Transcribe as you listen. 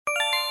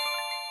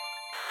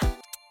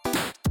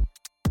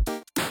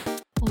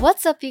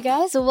What's up, you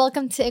guys?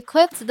 Welcome to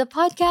Equipped, the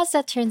podcast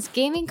that turns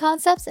gaming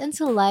concepts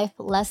into life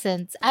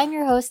lessons. I'm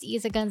your host,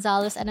 Isa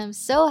Gonzalez, and I'm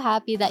so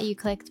happy that you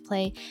clicked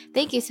play.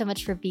 Thank you so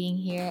much for being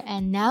here.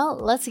 And now,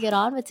 let's get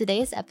on with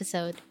today's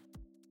episode.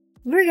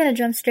 We're going to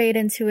jump straight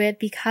into it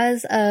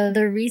because of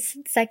the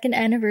recent second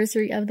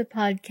anniversary of the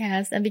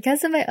podcast and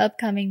because of my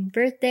upcoming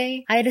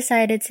birthday. I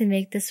decided to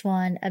make this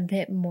one a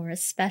bit more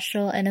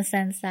special in a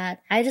sense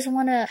that I just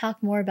want to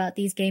talk more about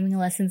these gaming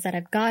lessons that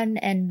I've gotten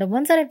and the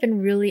ones that I've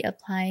been really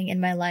applying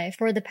in my life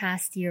for the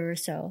past year or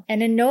so.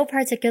 And in no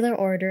particular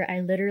order,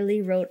 I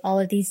literally wrote all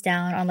of these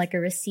down on like a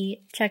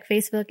receipt. Check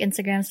Facebook,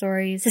 Instagram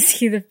stories to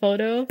see the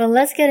photo. But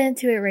let's get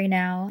into it right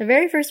now. The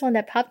very first one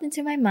that popped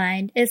into my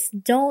mind is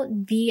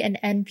don't be an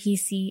NPC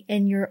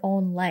in your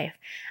own life.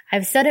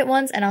 I've said it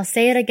once and I'll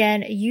say it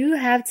again. You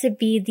have to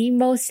be the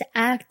most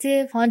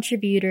active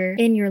contributor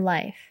in your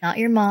life. Not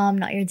your mom,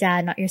 not your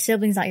dad, not your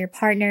siblings, not your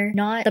partner,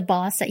 not the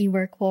boss that you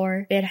work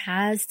for. It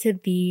has to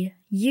be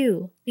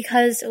you.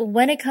 Because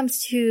when it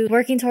comes to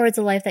working towards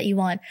a life that you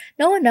want,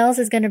 no one else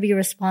is going to be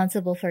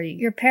responsible for you.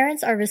 Your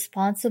parents are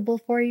responsible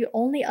for you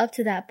only up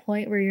to that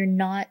point where you're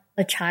not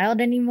a child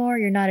anymore.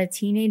 You're not a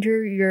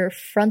teenager. Your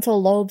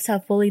frontal lobes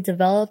have fully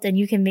developed and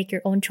you can make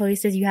your own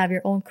choices. You have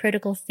your own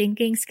critical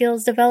thinking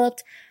skills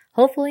developed.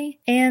 Hopefully.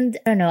 And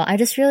I don't know, I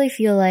just really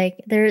feel like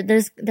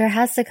there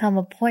has to come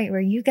a point where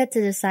you get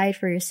to decide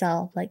for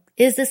yourself, like,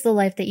 is this the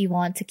life that you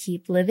want to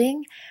keep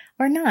living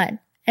or not?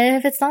 And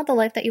if it's not the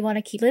life that you want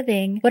to keep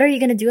living, what are you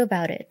going to do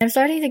about it? I'm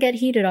starting to get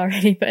heated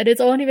already, but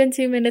it's only been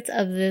 2 minutes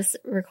of this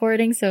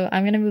recording, so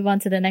I'm going to move on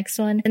to the next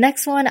one. The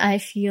next one I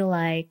feel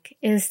like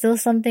is still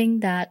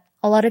something that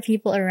a lot of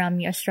people around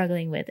me are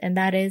struggling with, and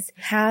that is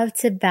have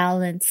to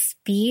balance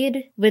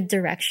speed with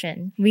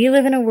direction. We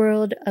live in a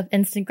world of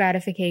instant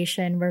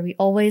gratification where we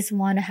always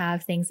want to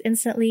have things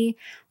instantly.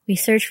 We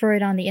search for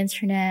it on the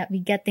internet. We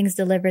get things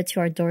delivered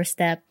to our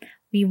doorstep.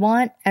 We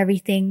want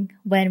everything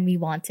when we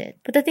want it.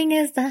 But the thing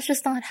is, that's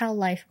just not how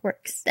life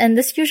works. And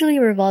this usually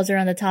revolves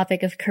around the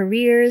topic of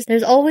careers.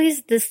 There's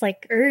always this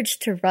urge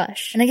to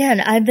rush. And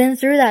again, I've been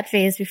through that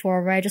phase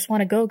before where I just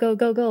want to go, go,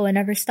 go, go and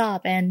never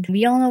stop. And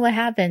we all know what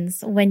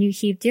happens when you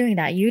keep doing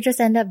that. You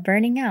just end up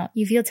burning out.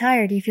 You feel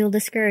tired. You feel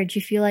discouraged.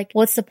 You feel like,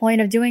 what's the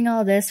point of doing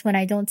all this when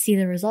I don't see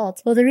the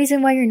results? Well, the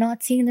reason why you're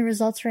not seeing the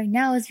results right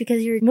now is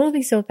because you're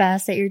moving so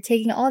fast that you're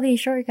taking all these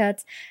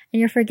shortcuts and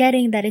you're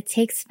forgetting that it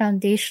takes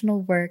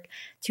foundational work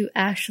to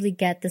actually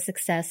get the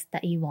success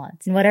that you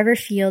want. In whatever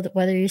field,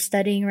 whether you're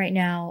studying right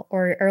now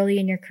or early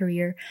in your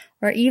career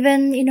or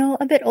even,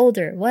 a bit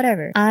older,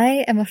 whatever.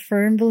 I am a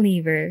firm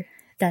believer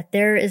that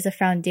there is a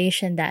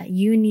foundation that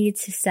you need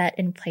to set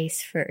in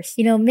place first.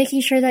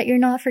 Making sure that you're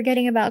not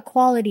forgetting about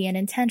quality and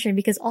intention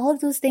because all of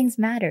those things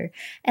matter.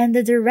 And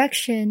the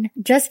direction,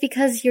 just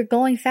because you're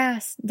going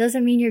fast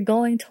doesn't mean you're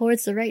going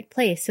towards the right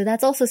place. So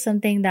that's also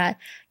something that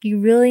you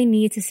really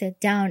need to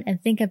sit down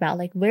and think about.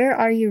 Like, where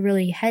are you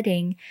really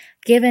heading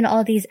given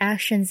all these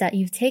actions that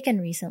you've taken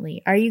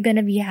recently? Are you going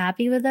to be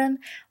happy with them?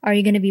 Are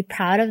you going to be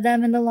proud of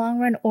them in the long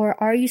run?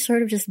 Or are you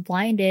sort of just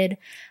blinded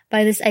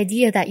by this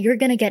idea that you're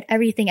going to get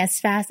everything as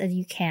fast as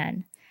you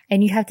can?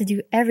 And you have to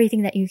do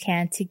everything that you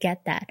can to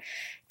get that.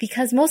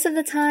 Because most of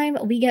the time,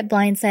 we get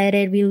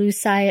blindsided. We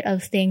lose sight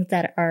of things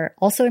that are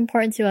also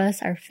important to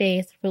us, our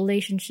faith,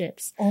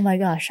 relationships. Oh my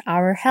gosh,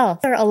 our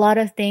health. There are a lot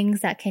of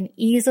things that can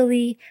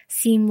easily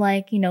seem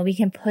like, we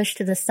can push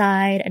to the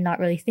side and not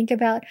really think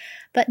about.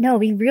 But no,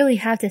 we really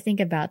have to think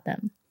about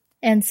them.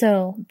 And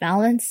so,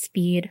 balance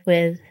speed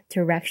with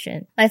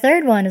direction. My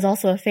third one is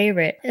also a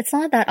favorite. It's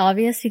not that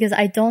obvious because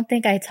I don't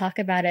think I talk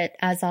about it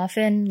as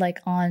often, like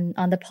on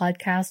the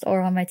podcast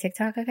or on my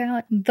TikTok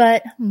account,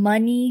 but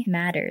money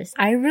matters.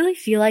 I really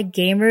feel like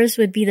gamers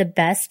would be the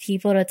best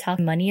people to talk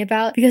money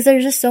about because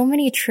there's just so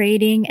many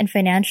trading and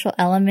financial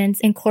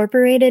elements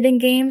incorporated in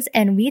games,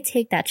 and we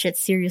take that shit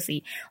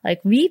seriously.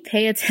 Like, we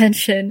pay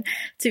attention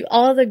to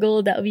all the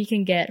gold that we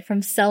can get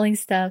from selling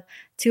stuff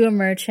to a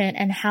merchant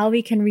and how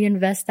we can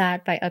reinvest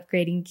that by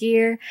upgrading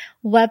gear,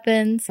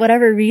 weapons,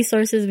 whatever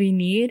resources we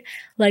need.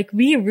 Like,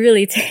 we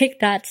really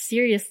take that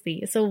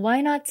seriously. So why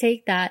not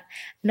take that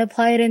and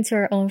apply it into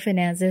our own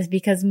finances?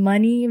 Because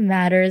money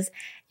matters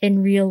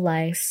in real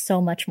life so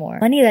much more.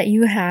 Money that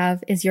you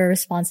have is your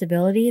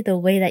responsibility. The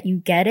way that you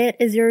get it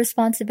is your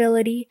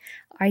responsibility.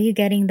 Are you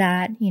getting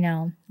that,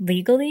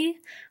 legally?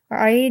 Or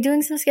are you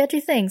doing some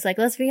sketchy things? Like,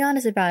 let's be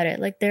honest about it.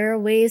 Like, there are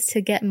ways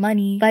to get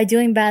money by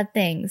doing bad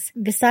things.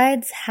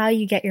 Besides how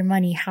you get your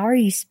money, how are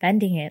you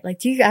spending it? Like,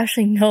 do you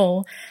actually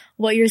know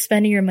what you're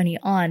spending your money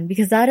on?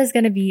 Because that is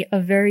going to be a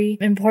very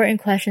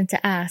important question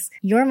to ask.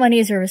 Your money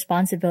is your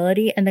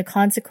responsibility, and the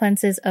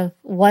consequences of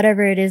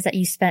whatever it is that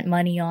you spent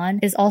money on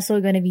is also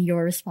going to be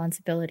your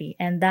responsibility.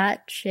 And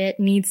that shit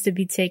needs to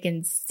be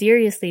taken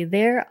seriously.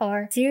 There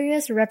are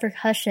serious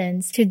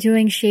repercussions to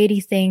doing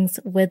shady things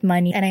with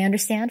money. And I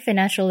understand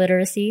financial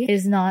literacy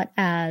is not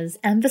as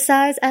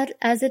emphasized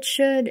as it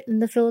should in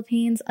the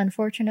Philippines.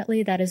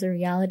 Unfortunately, that is a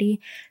reality.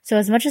 So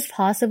as much as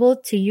possible,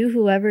 to you,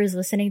 whoever is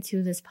listening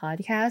to this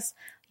podcast,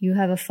 you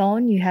have a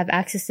phone, you have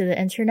access to the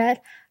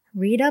internet,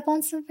 Read up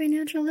on some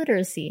financial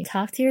literacy.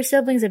 Talk to your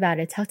siblings about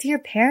it. Talk to your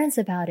parents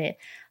about it.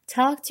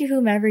 Talk to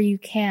whomever you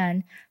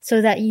can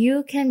so that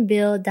you can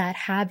build that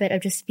habit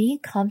of just being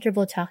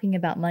comfortable talking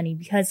about money,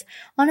 because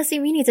honestly,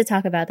 we need to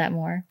talk about that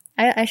more.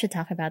 I should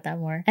talk about that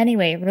more.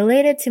 Anyway,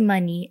 related to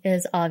money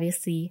is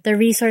obviously the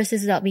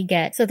resources that we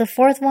get. So the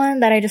fourth one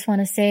that I just want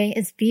to say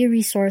is be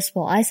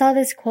resourceful. I saw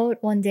this quote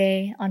one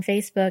day on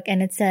Facebook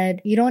and it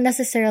said, you don't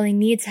necessarily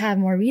need to have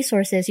more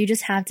resources. You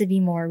just have to be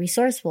more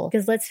resourceful.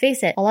 Because let's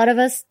face it, a lot of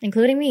us,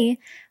 including me,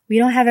 we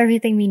don't have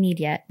everything we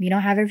need yet. We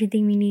don't have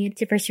everything we need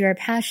to pursue our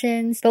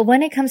passions. But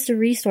when it comes to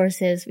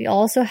resources, we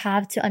also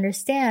have to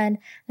understand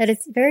that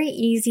it's very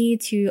easy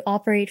to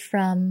operate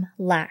from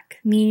lack.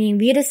 Meaning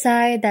we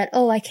decide that,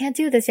 oh, I can't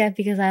do this yet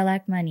because I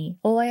lack money.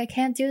 Oh, I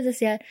can't do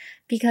this yet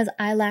because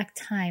I lack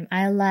time.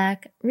 I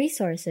lack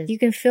resources. You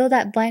can fill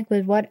that blank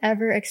with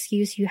whatever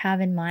excuse you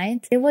have in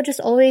mind. It will just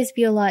always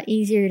be a lot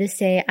easier to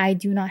say, I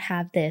do not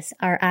have this,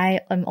 or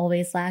I am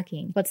always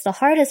lacking. What's the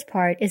hardest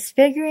part is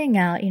figuring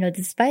out,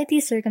 despite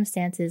these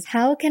circumstances,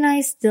 how can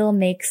I still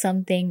make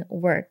something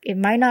work? It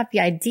might not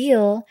be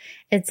ideal.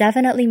 It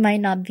definitely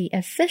might not be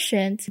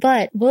efficient,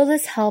 but will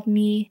this help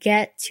me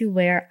get to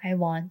where I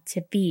want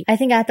to be? I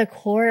think at the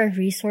core of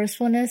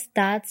resourcefulness,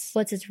 that's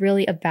what it's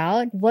really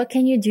about. What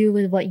can you do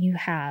with what you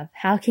have?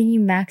 How can you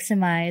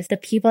maximize the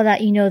people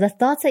that you know? The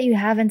thoughts that you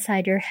have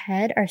inside your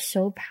head are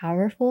so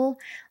powerful.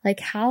 Like,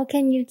 how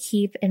can you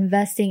keep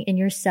investing in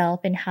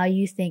yourself and how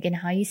you think and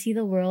how you see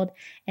the world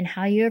and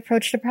how you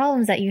approach the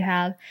problems that you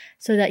have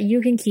so that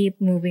you can keep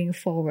moving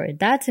forward?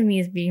 That to me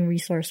is being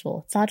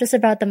resourceful. It's not just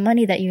about the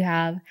money that you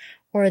have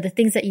or the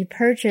things that you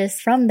purchase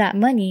from that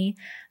money,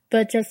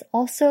 but just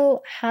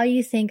also how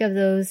you think of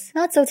those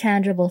not so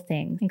tangible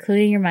things,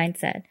 including your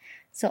mindset.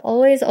 So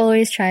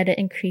always try to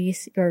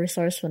increase your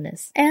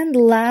resourcefulness. And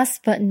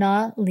last but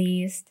not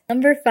least,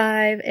 number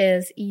 5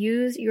 is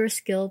use your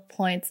skill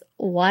points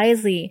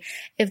wisely.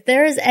 If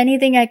there is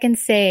anything I can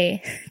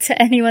say to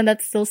anyone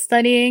that's still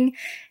studying,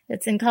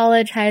 it's in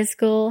college, high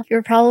school,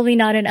 you're probably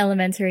not in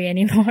elementary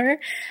anymore.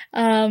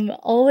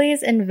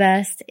 Always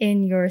invest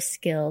in your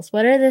skills.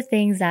 What are the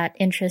things that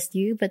interest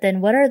you? But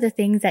then what are the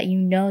things that you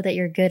know that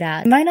you're good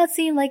at? It might not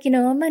seem like, a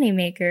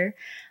moneymaker,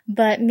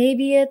 but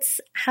maybe it's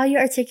how you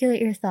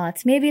articulate your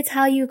thoughts. Maybe it's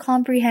how you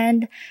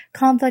comprehend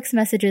complex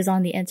messages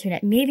on the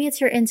internet. Maybe it's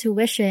your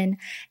intuition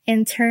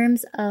in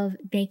terms of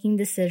making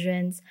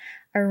decisions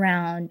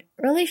around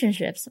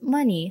relationships,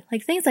 money,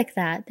 like things like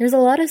that. There's a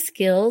lot of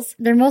skills.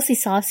 They're mostly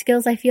soft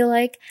skills, I feel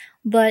like,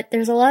 but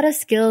there's a lot of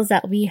skills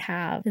that we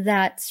have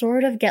that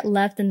sort of get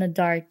left in the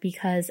dark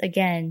because,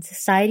 again,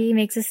 society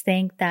makes us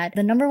think that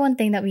the number one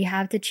thing that we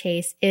have to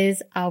chase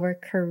is our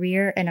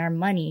career and our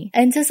money.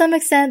 And to some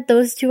extent,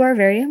 those two are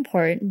very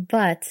important,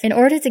 but in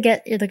order to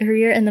get the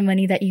career and the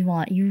money that you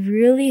want, you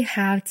really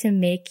have to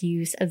make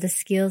use of the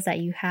skills that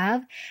you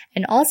have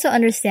and also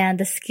understand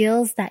the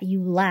skills that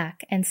you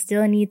lack and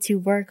still need to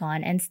work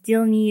on and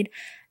still need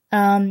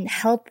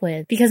help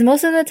with, because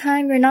most of the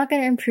time you're not going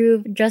to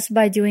improve just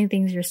by doing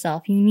things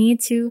yourself. You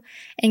need to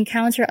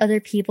encounter other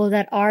people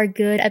that are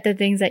good at the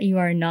things that you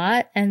are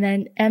not, and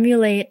then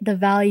emulate the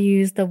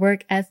values, the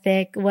work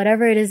ethic,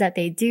 whatever it is that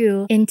they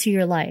do into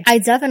your life. I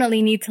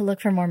definitely need to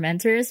look for more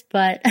mentors,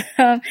 but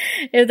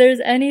if there's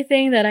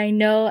anything that I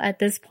know at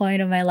this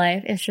point of my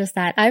life, it's just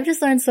that I've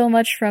just learned so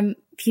much from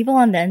people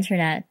on the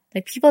internet,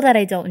 like people that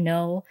I don't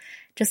know.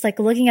 Just like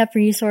looking up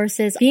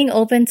resources, being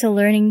open to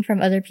learning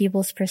from other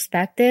people's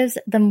perspectives,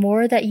 the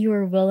more that you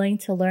are willing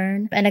to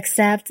learn and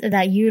accept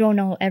that you don't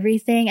know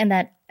everything and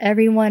that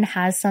everyone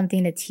has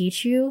something to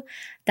teach you,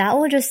 that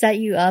will just set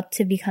you up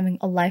to becoming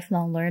a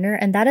lifelong learner.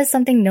 And that is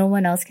something no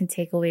one else can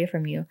take away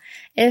from you.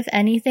 If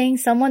anything,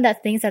 someone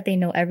that thinks that they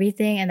know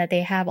everything and that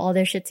they have all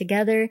their shit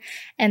together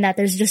and that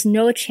there's just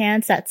no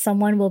chance that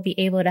someone will be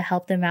able to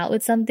help them out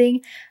with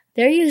something,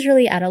 they're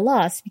usually at a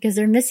loss because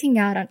they're missing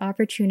out on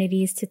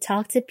opportunities to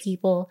talk to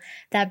people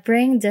that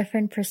bring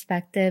different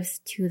perspectives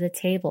to the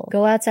table.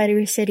 Go outside of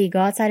your city,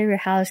 go outside of your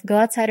house, go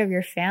outside of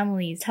your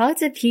families. Talk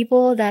to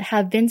people that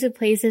have been to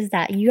places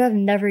that you have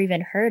never even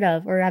heard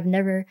of or have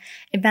never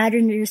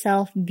imagined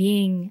yourself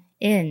being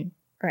in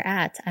or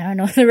at. I don't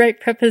know the right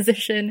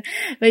preposition,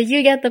 but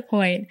you get the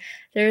point.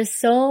 There's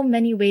so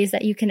many ways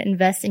that you can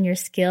invest in your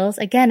skills.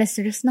 Again, it's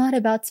just not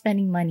about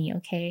spending money,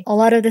 okay? A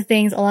lot of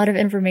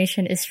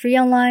information is free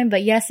online,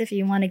 but yes, if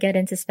you want to get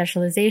into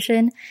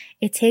specialization,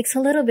 it takes a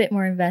little bit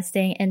more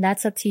investing, and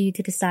that's up to you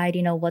to decide,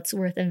 what's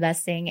worth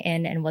investing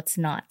in and what's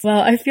not.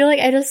 Well, I feel like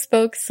I just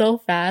spoke so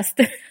fast.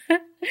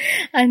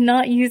 I'm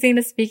not using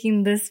the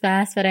speaking this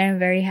fast, but I am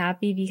very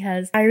happy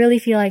because I really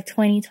feel like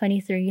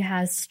 2023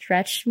 has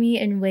stretched me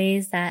in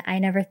ways that I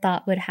never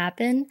thought would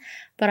happen.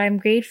 But I'm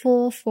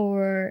grateful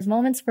for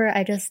moments where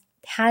I just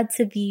had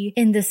to be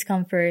in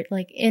discomfort,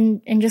 like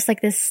in just like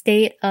this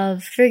state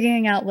of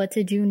figuring out what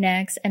to do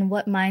next and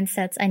what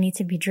mindsets I need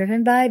to be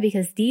driven by,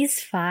 because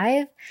these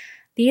are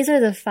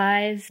the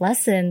 5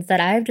 lessons that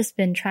I've just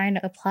been trying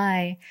to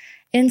apply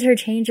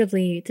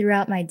interchangeably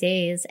throughout my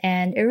days,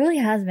 and it really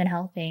has been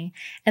helping.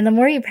 And the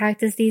more you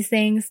practice these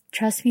things,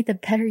 trust me, the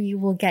better you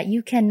will get.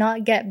 You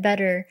cannot get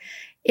better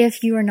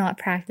if you are not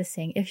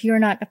practicing, if you're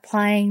not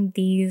applying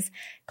these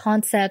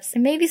concepts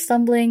and maybe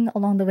stumbling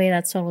along the way.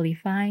 That's totally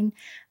fine.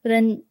 But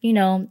then,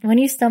 when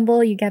you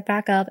stumble, you get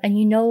back up and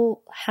you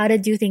know how to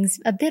do things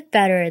a bit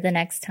better the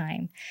next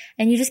time.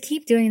 And you just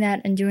keep doing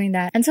that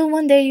until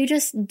one day you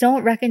just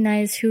don't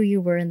recognize who you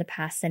were in the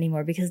past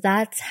anymore, because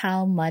that's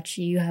how much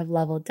you have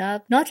leveled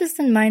up, not just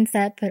in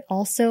mindset, but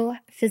also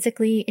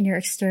physically in your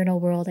external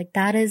world. Like,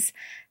 that is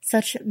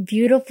such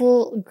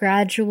beautiful,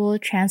 gradual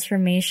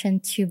transformation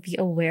to be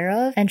aware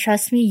of. And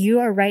trust me, you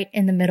are right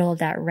in the middle of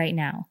that right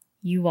now.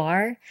 You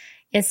are.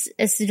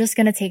 It's just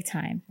gonna take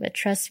time, but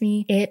trust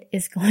me, it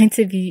is going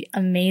to be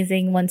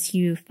amazing once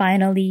you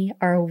finally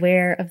are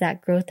aware of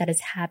that growth that is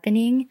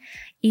happening.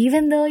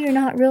 Even though you're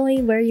not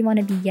really where you want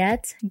to be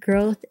yet,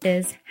 growth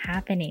is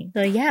happening.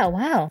 So yeah,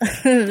 wow.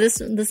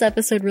 This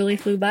episode really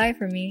flew by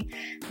for me.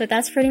 But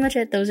that's pretty much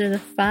it. Those are the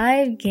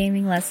 5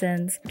 gaming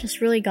lessons. Just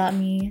really got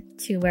me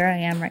to where I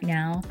am right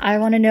now. I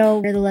want to know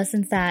what are the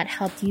lessons that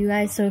helped you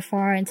guys so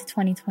far into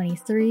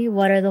 2023.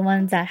 What are the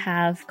ones that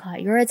have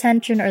caught your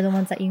attention, or the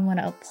ones that you want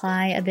to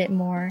apply a bit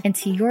more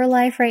into your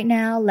life right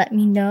now? Let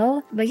me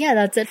know. But yeah,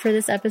 that's it for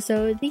this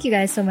episode. Thank you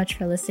guys so much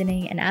for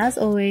listening. And as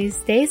always,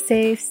 stay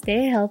safe,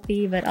 stay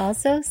healthy, but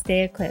also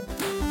stay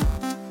equipped.